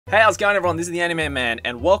Hey, how's it going, everyone? This is the Anime Man,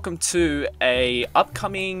 and welcome to a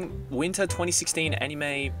upcoming Winter 2016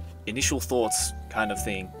 anime initial thoughts kind of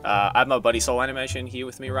thing. I have my buddy Soul Animation here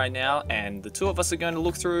with me right now, and the two of us are going to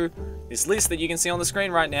look through this list that you can see on the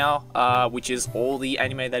screen right now, which is all the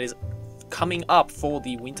anime that is coming up for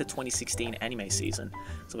the Winter 2016 anime season.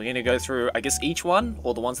 So we're going to go through, I guess, each one,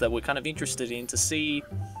 or the ones that we're kind of interested in to see,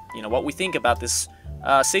 you know, what we think about this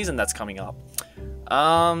season that's coming up.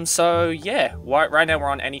 So yeah, right now we're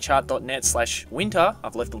on anychart.net/winter.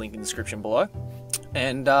 I've left the link in the description below.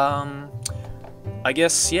 And, I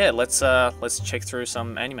guess, yeah, let's check through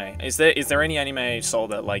some anime. Is there any anime, Soul,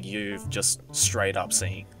 that, like, you've just straight up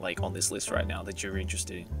seen, like, on this list right now that you're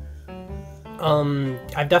interested in?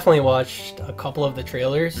 I've definitely watched a couple of the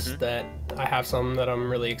trailers that I have some that I'm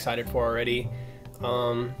really excited for already.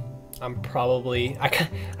 I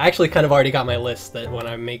actually kind of already got my list that when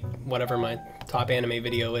I make whatever my top anime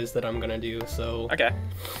video is that I'm gonna do. So Okay.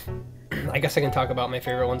 I guess I can talk about my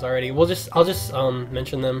favorite ones already. I'll just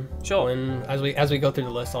mention them. Sure. As we go through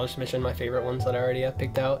the list, I'll just mention my favorite ones that I already have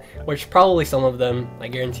picked out. Which probably some of them I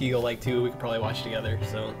guarantee you'll like too. We could probably watch together.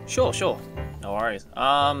 So Sure. No worries.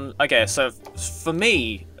 Okay, so for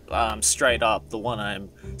me, straight up, the one I'm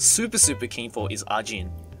super keen for is Ajin.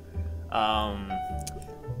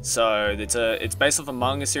 So it's based off a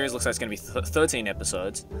manga series. Looks like it's gonna be 13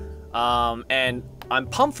 episodes. And I'm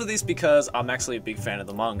pumped for this because I'm actually a big fan of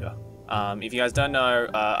the manga. If you guys don't know,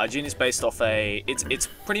 Ajin is based off it's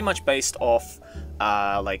pretty much based off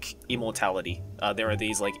like immortality. There are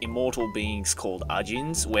these like immortal beings called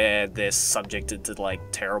Ajins where they're subjected to like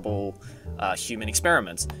terrible human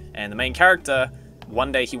experiments. And the main character,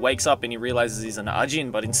 one day he wakes up and he realizes he's an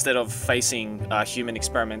Ajin, but instead of facing human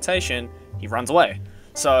experimentation, he runs away.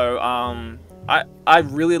 So I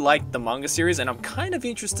really like the manga series, and I'm kind of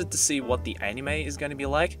interested to see what the anime is going to be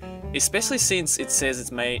like, especially since it says it's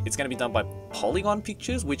going to be done by Polygon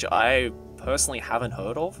Pictures, which I personally haven't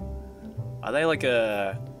heard of. Are they like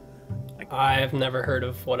I've never heard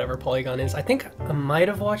of whatever Polygon is. I think I might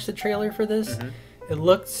have watched the trailer for this. It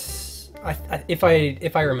looks, if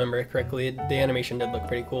I remember correctly, the animation did look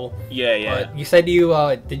pretty cool. Yeah. But you said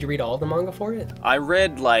did you read all of the manga for it? I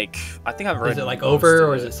read I think I've read. Is it like over,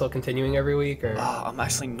 or is it still continuing every week? Or I'm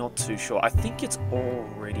actually not too sure. I think it's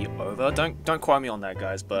already over. Don't quote me on that,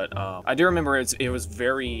 guys. But I do remember it was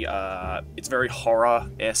very it's very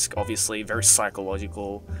horror-esque, obviously very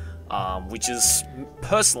psychological, which is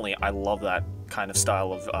personally I love that kind of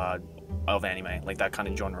style of anime, like that kind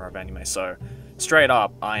of genre of anime. So straight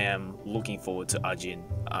up, I am looking forward to Ajin.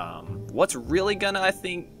 What's really gonna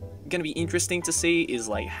be interesting to see is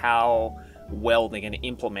like how well they're gonna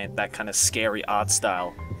implement that kind of scary art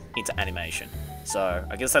style into animation. So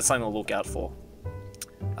I guess that's something to look out for.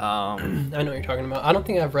 I know what you're talking about. I don't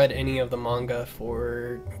think I've read any of the manga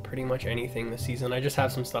for pretty much anything this season. I just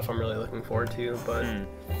have some stuff I'm really looking forward to,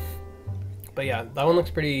 but yeah, that one looks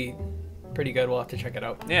pretty good. We'll have to check it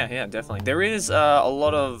out. Yeah, definitely. There is a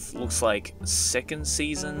lot of, looks like, second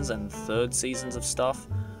seasons and third seasons of stuff.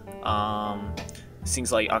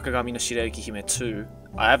 Things like Akagami no Shirayuki Hime 2.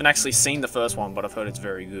 I haven't actually seen the first one, but I've heard it's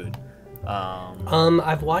very good.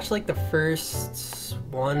 I've watched like the first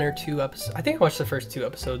one or two episodes. I think I watched the first 2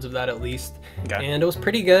 episodes of that at least. Okay. And it was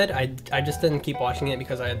pretty good. I just didn't keep watching it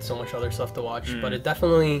because I had so much other stuff to watch. But it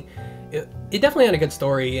definitely had a good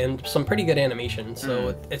story and some pretty good animation,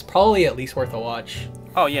 so it's probably at least worth a watch.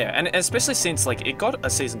 Oh yeah, and especially since like it got a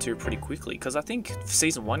season 2 pretty quickly, because I think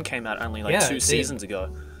season 1 came out only like 2 seasons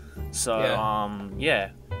ago. So yeah,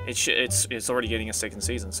 it's already getting a second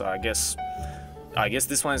season. So I guess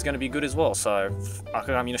this one is going to be good as well. So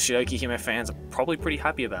Akagami no Shirayuki Hime fans are probably pretty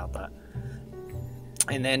happy about that.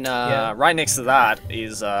 And then right next to that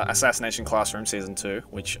is Assassination Classroom Season 2,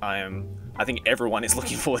 which I think everyone is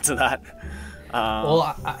looking forward to that.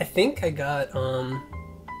 Well, I think I got,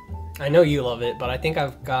 I know you love it, but I think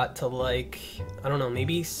I've got to like, I don't know,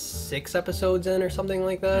 maybe 6 episodes in or something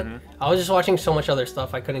like that. I was just watching so much other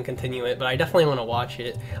stuff, I couldn't continue it, but I definitely want to watch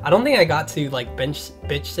it. I don't think I got to like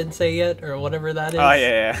Bitch Sensei yet, or whatever that is. Oh,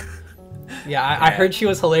 yeah. Yeah, I heard she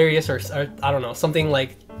was hilarious, or I don't know, something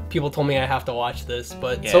like people told me I have to watch this,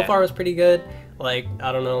 but so far it was pretty good. Like,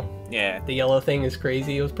 I don't know. Yeah. The yellow thing is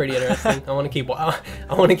crazy. It was pretty interesting. I want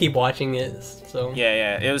to keep watching it. So.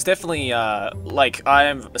 Yeah. It was definitely like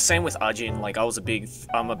I'm same with Ajin. Like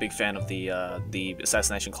I'm a big fan of the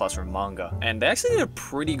Assassination Classroom manga, and they actually did a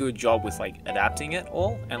pretty good job with like adapting it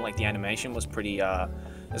all, and like the animation was pretty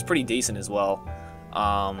decent as well.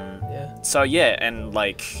 So yeah, and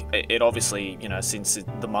like it obviously, you know, since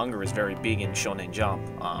the manga is very big in Shonen Jump,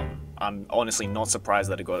 I'm honestly not surprised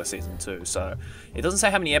that it got a season 2. So it doesn't say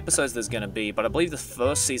how many episodes there's going to be, but I believe the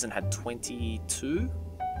first season had 22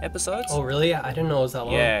 episodes. Oh really? I didn't know it was that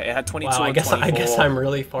long. Yeah, it had 22 wow, and 24. I guess I'm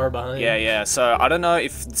really far behind. Yeah. So I don't know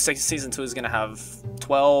if season 2 is going to have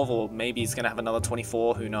 12 or maybe it's going to have another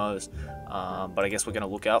 24. Who knows? But I guess we're going to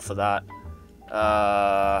look out for that.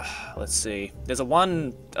 Let's see. There's a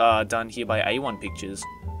one done here by A1 Pictures.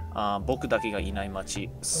 Boku dake ga inai machi.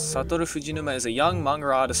 Satoru Fujinuma is a young manga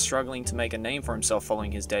artist struggling to make a name for himself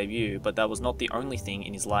following his debut, but that was not the only thing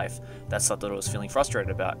in his life that Satoru was feeling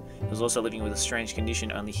frustrated about. He was also living with a strange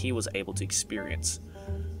condition only he was able to experience.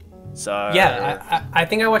 So yeah, I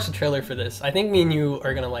think I watched the trailer for this. I think me and you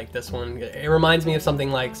are gonna like this one. It reminds me of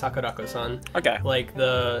something like Sakurako-san. Okay. Like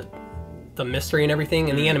the mystery and everything,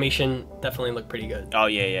 and the animation definitely looked pretty good. Oh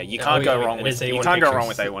yeah. You can't go wrong with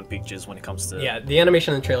A1 Pictures when it comes to. Yeah, the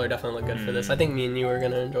animation and the trailer definitely look good for this. I think me and you are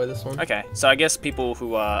gonna enjoy this one. Okay, so I guess people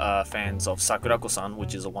who are fans of Sakurako-san,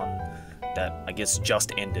 which is a one that I guess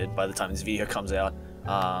just ended by the time this video comes out,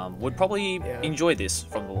 would probably enjoy this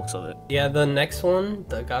from the looks of it. Yeah, the next one,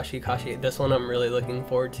 the Gashi Kashi, this one I'm really looking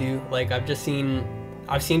forward to. Like I've seen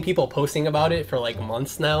people posting about it for like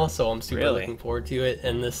months now, so I'm super looking forward to it.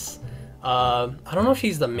 And this. I don't know if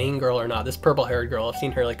she's the main girl or not. This purple-haired girl, I've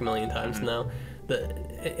seen her like a million times now.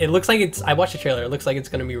 It looks like it's. I watched the trailer. It looks like it's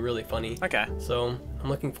gonna be really funny. Okay. So I'm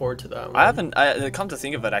looking forward to that one. I haven't. Come to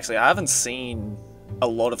think of it, actually, I haven't seen a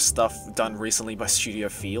lot of stuff done recently by Studio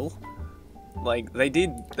Feel. Like they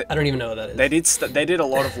did. I don't even know what that is. They did a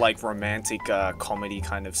lot of like romantic comedy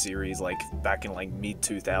kind of series like back in like mid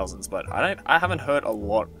 2000s, but I haven't heard a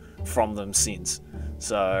lot from them since.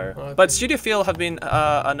 So, okay. But Studio Feel have been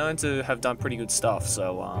are known to have done pretty good stuff.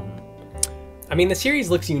 So, I mean, the series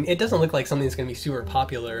looks. It doesn't look like something that's gonna be super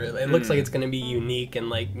popular. It looks like it's gonna be unique and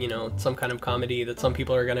like some kind of comedy that some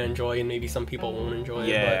people are gonna enjoy and maybe some people won't enjoy.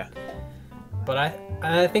 Yeah. But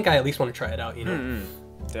I think I at least want to try it out.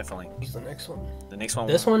 Definitely. What's the next one? The next one.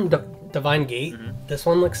 This one, Divine Gate. This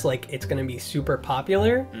one looks like it's gonna be super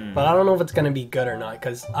popular, but I don't know if it's gonna be good or not.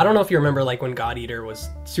 Because I don't know if you remember like when God Eater was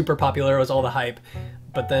super popular, it was all the hype,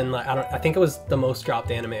 but then like, I think it was the most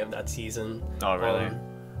dropped anime of that season. Oh really?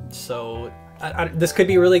 So this could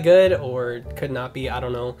be really good or it could not be. I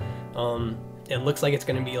don't know. It looks like it's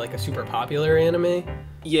gonna be like a super popular anime.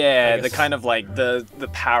 Yeah, the kind of like the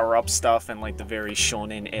power-up stuff and like the very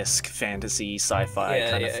shonen-esque fantasy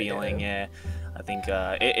sci-fi kind of feeling. Yeah. I think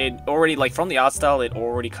it already, like from the art style, it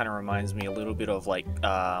already kind of reminds me a little bit of like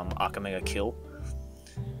Akame ga Kill.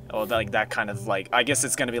 Or like that kind of like, I guess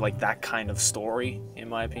it's going to be like that kind of story, in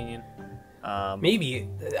my opinion. Maybe.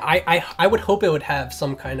 I would hope it would have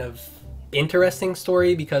some kind of interesting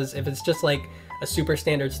story, because if it's just like a super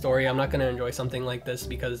standard story, I'm not going to enjoy something like this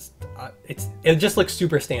because it just looks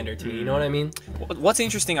super standard to me, you know what I mean? What's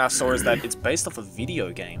interesting I saw is that it's based off a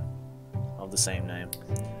video game of the same name.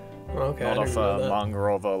 Okay, not off a manga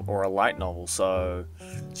or a light novel, so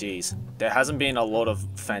geez, there hasn't been a lot of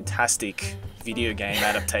fantastic video game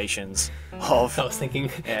adaptations of... I was thinking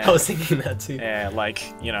that too. Yeah, like,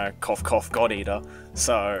 cough cough God Eater.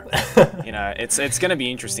 So, it's going to be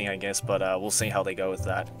interesting, I guess, but we'll see how they go with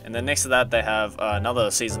that. And then next to that, they have another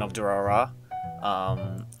season of Durara.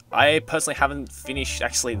 I personally haven't finished,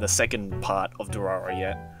 actually, the second part of Durara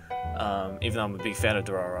yet, even though I'm a big fan of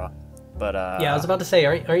Durara. But yeah, I was about to say,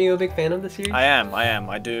 aren't you a big fan of the series? I am.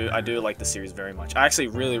 I do like the series very much. I actually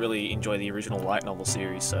really enjoy the original light novel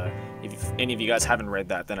series. So if any of you guys haven't read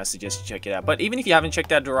that, then I suggest you check it out. But even if you haven't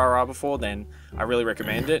checked out Durara before, then I really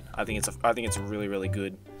recommend it. I think it's a really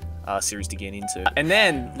good series to get into. And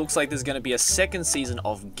then looks like there's going to be a second season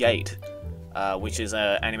of Gate, which is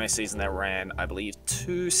an anime season that ran, I believe,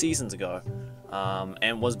 2 seasons ago.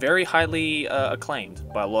 And was very highly acclaimed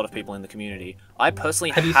by a lot of people in the community. I personally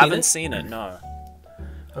haven't seen it, no.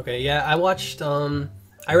 Okay, yeah, I watched,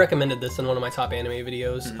 I recommended this in one of my top anime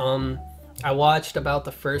videos. I watched about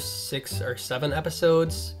the first 6 or 7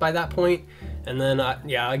 episodes by that point, and then,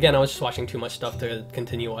 again, I was just watching too much stuff to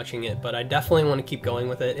continue watching it, but I definitely want to keep going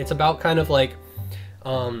with it. It's about kind of like,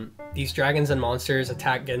 these dragons and monsters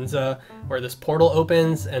attack Ginza, where this portal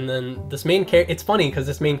opens, and then this main character, it's funny because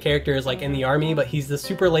this main character is like in the army, but he's the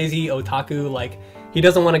super lazy otaku, like he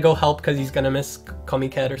doesn't want to go help because he's gonna miss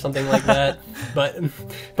Komiket or something like that.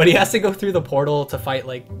 but he has to go through the portal to fight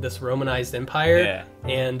like this Romanized empire.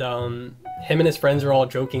 And him and his friends are all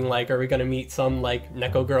joking like, are we gonna meet some like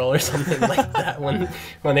Neko girl or something like that when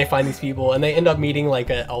they find these people, and they end up meeting like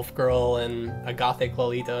an elf girl and a gothic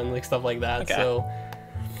Lolita and like stuff like that.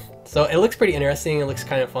 So it looks pretty interesting. It looks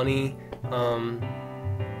kind of funny.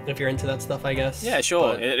 if you're into that stuff, I guess. Yeah,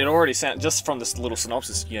 sure. But It already sounds, just from this little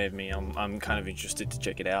synopsis you gave me, I'm kind of interested to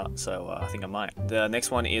check it out, so I think I might. The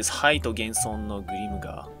next one is Haito Genson no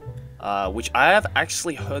Gurimuga, which I have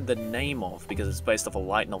actually heard the name of because it's based off a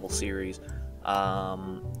light novel series.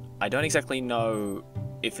 I don't exactly know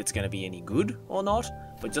if it's going to be any good or not,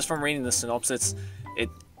 but just from reading the synopsis, it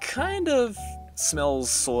kind of smells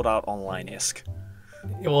Sword Art Online-esque.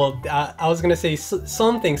 well, I was gonna say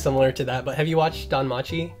something similar to that, but have you watched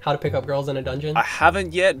Danmachi, How to Pick Up Girls in a Dungeon? I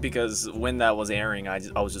haven't yet because when that was airing, I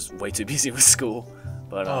was just way too busy with school.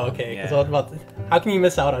 But Oh, okay. yeah. 'Cause I was about to- how can you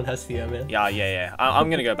miss out on Hestia, man? Yeah. I'm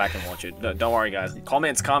gonna go back and watch it. Don't worry, guys.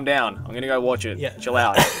 Comments, calm down. I'm gonna go watch it. Yeah. Chill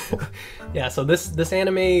out. Yeah, so this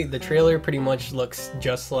anime, the trailer pretty much looks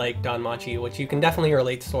just like Danmachi, which you can definitely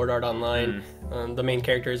relate to Sword Art Online. The main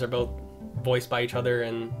characters are both voiced by each other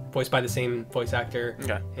and voiced by the same voice actor.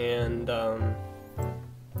 Okay. And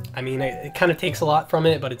I mean, it kind of takes a lot from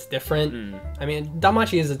it, but it's different. I mean,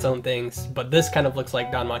 Danmachi is its own things, but this kind of looks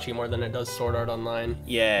like Danmachi more than it does Sword Art Online.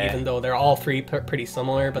 Yeah. Even though they're all three pretty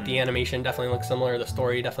similar, but the animation definitely looks similar, the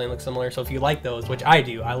story definitely looks similar. So if you like those, which I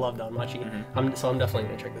do, I love Danmachi, so I'm definitely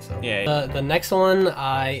gonna check this out. Yeah. The next one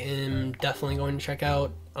I am definitely going to check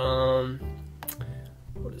out.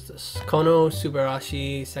 What is this? Kono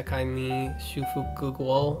Subarashi Sekai ni Shufuku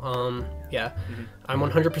wo. Yeah, I'm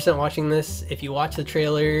 100% watching this. If you watch the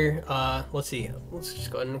trailer, let's see. Let's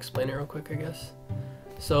just go ahead and explain it real quick, I guess.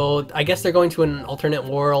 So I guess they're going to an alternate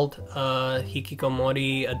world.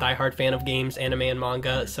 Hikikomori, a diehard fan of games, anime, and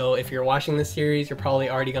manga. So if you're watching this series, you're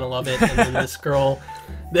probably already gonna love it. And then this girl,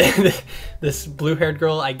 this blue-haired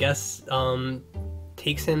girl, I guess,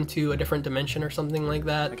 takes him to a different dimension or something like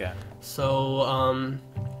that. Okay. So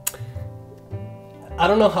I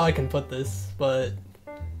don't know how I can put this, but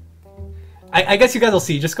I guess you guys will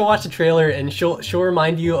see. Just go watch the trailer, and she'll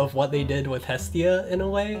remind you of what they did with Hestia in a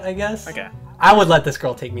way, I guess. Okay. I would let this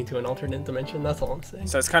girl take me to an alternate dimension. That's all I'm saying.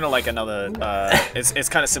 So it's kind of like another. It's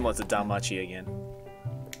kind of similar to Danmachi again.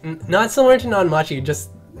 Not similar to Nanmachi, just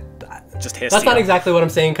Just Hestia. that's not exactly what I'm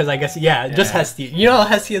saying, because I guess just Hestia. You know how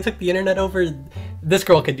Hestia took the internet over? This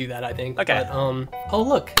girl could do that, I think. Okay. But, oh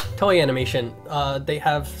look, Toei Animation. They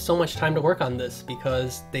have so much time to work on this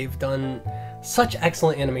because they've done such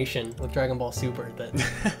excellent animation with Dragon Ball Super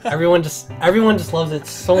that everyone just loves it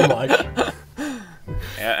so much.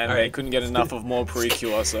 Yeah, and they couldn't get enough of more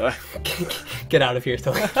Precure, so. Get out of here,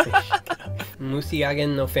 Toei Animation.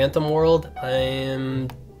 Musiagen no Phantom World. I am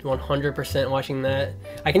 100% watching that.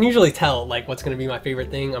 I can usually tell like what's gonna be my favorite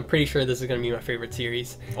thing. I'm pretty sure this is gonna be my favorite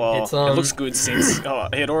series. Well, It's, it looks good since. Oh,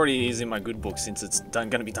 it already is in my good book since it's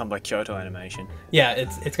gonna be done by Kyoto Animation. Yeah,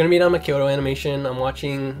 it's gonna be done by Kyoto Animation. I'm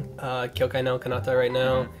watching Kyokai no Kanata right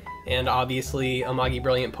now, and obviously Amagi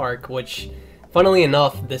Brilliant Park, which, funnily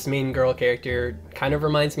enough, this main girl character kind of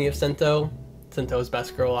reminds me of Sento. Sento's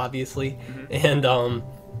best girl, obviously, and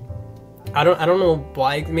I don't know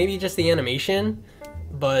why. Maybe just the animation,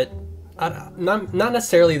 but not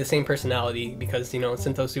necessarily the same personality, because, you know,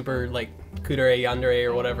 Sento's super like kudere yandere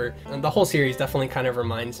or whatever. And the whole series definitely kind of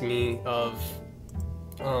reminds me of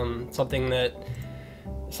something in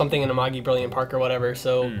Amagi Brilliant Park or whatever.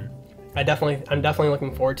 So I'm definitely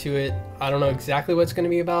looking forward to it. I don't know exactly what it's going to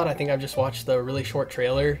be about. I think I've just watched the really short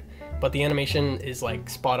trailer, but the animation is like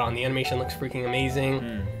spot on. The animation looks freaking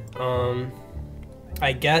amazing.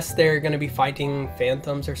 I guess they're going to be fighting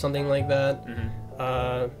phantoms or something like that.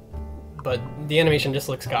 But the animation just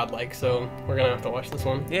looks godlike, so we're gonna have to watch this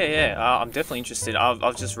one. Yeah. I'm definitely interested. I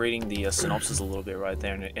was just reading the synopsis a little bit right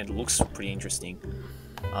there, and it looks pretty interesting.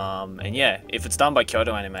 And yeah, if it's done by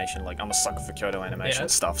Kyoto Animation, like, I'm a sucker for Kyoto Animation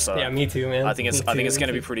stuff. So yeah, me too, man. I think it's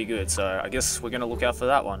gonna be pretty good. So I guess we're gonna look out for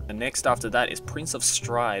that one. And next after that is Prince of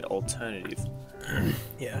Stride Alternative.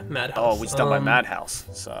 Yeah, Madhouse. Oh, which is done by Madhouse.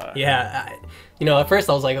 So yeah, you know, at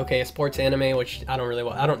first I was like, okay, a sports anime, which I don't really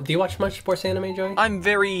watch. Do you watch much sports anime, Joey? I'm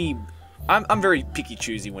very picky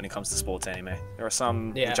choosy when it comes to sports anime. There are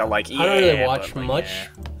some which I like. I don't really watch but, like, much,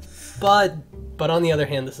 but on the other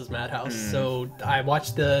hand, this is Madhouse. So I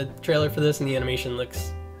watched the trailer for this, and the animation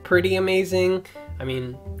looks pretty amazing. I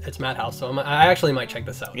mean, it's Madhouse, so I actually might check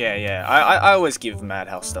this out. Yeah. I always give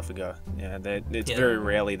Madhouse stuff a go. Yeah, it's very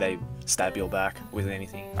rarely they stab your back with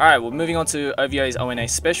anything. Alright, well, moving on to OVA's ONA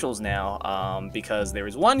specials now, because there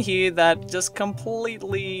is one here that just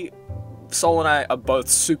completely Sol and I are both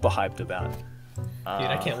super hyped about. Dude,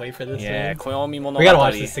 I can't wait for this. Yeah, man. Koyomi Monogatari. We gotta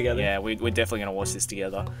watch this together. Yeah, we're definitely gonna watch this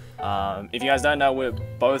together. If you guys don't know, we're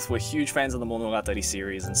huge fans of the Monogatari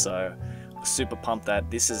series, and so we're super pumped that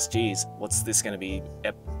this is, geez, what's this gonna be?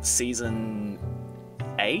 Season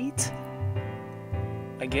 8?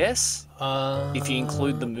 I guess? If you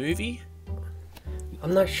include the movie?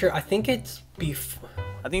 I'm not sure. I think it's before.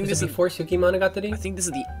 I think Is this it before Suki Monogatari? I think this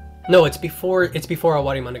is the No, it's before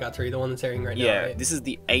Awari Monogatari, the one that's airing right now. yeah. Right? This is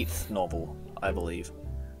the 8th novel, I believe,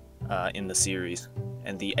 in the series,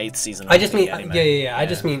 and the 8th season. Of I just the mean anime. yeah. I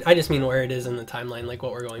just mean where it is in the timeline, like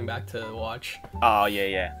what we're going back to watch. Oh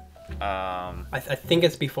yeah. I think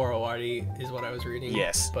it's before Awari is what I was reading.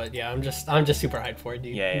 Yes. But yeah, I'm just super hyped for it,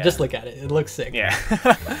 dude. Yeah. Just look at it. It looks sick. Yeah.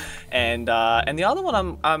 and the other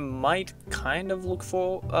one I might kind of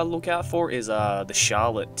look out for is the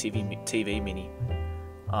Charlotte TV mini.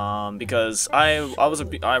 Because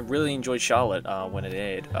I really enjoyed Charlotte when it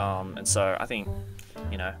aired. And so I think,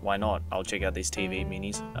 why not? I'll check out these TV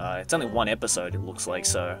minis. It's only one episode, it looks like,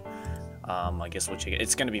 so I guess we'll check it.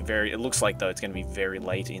 It's going to be it looks like, though, it's going to be very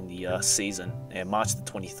late in the season, March the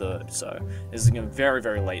 23rd, so this is going to be very,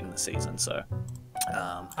 very late in the season, so...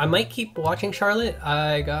 I might keep watching Charlotte.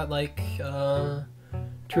 I got like 2 or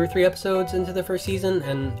 3 episodes into the first season,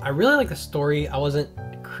 and I really like the story. I wasn't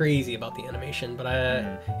crazy about the animation, but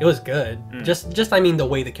it was good. Just I mean the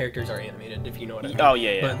way the characters are animated, if you know what I mean. Oh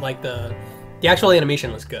yeah. But like the actual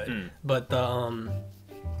animation was good. But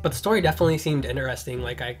the story definitely seemed interesting.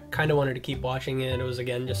 Like I kind of wanted to keep watching it. It was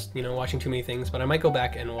again just watching too many things, but I might go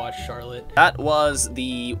back and watch Charlotte. That was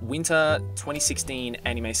the winter 2016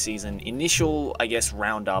 anime season initial, I guess,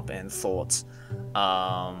 roundup and thoughts.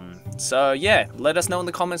 So yeah, let us know in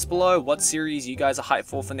the comments below what series you guys are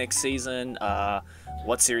hyped for next season.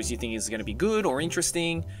 What series you think is going to be good or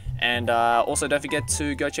interesting. And also don't forget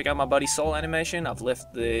to go check out my buddy Soul Animation. I've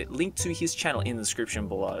left the link to his channel in the description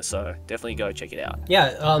below, so definitely go check it out.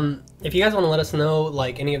 Yeah, if you guys want to let us know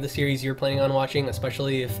like any of the series you're planning on watching,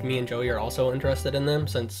 especially if me and Joey are also interested in them,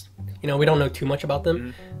 since we don't know too much about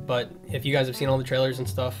them. But if you guys have seen all the trailers and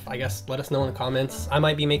stuff, I guess let us know in the comments. I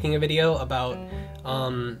might be making a video about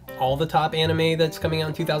all the top anime that's coming out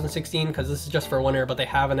in 2016, because this is just for winter, but they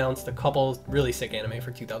have announced a couple really sick anime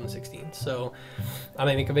for 2016, so I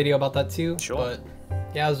might make a video about that too. Sure. But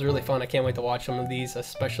yeah, it was really fun. I can't wait to watch some of these,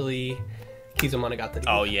 especially Kizumonogatari.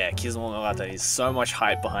 Oh yeah, Kizumonogatari is so much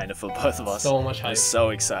hype behind it for both of us. So much hype. I'm so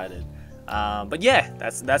excited. But yeah,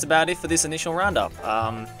 that's about it for this initial roundup.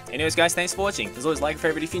 Anyways guys, thanks for watching. As always, like and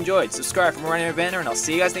favorite if you enjoyed. Subscribe for more anime banner, and I'll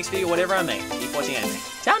see you guys next video, whatever I make. Keep watching anime.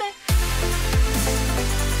 Ciao!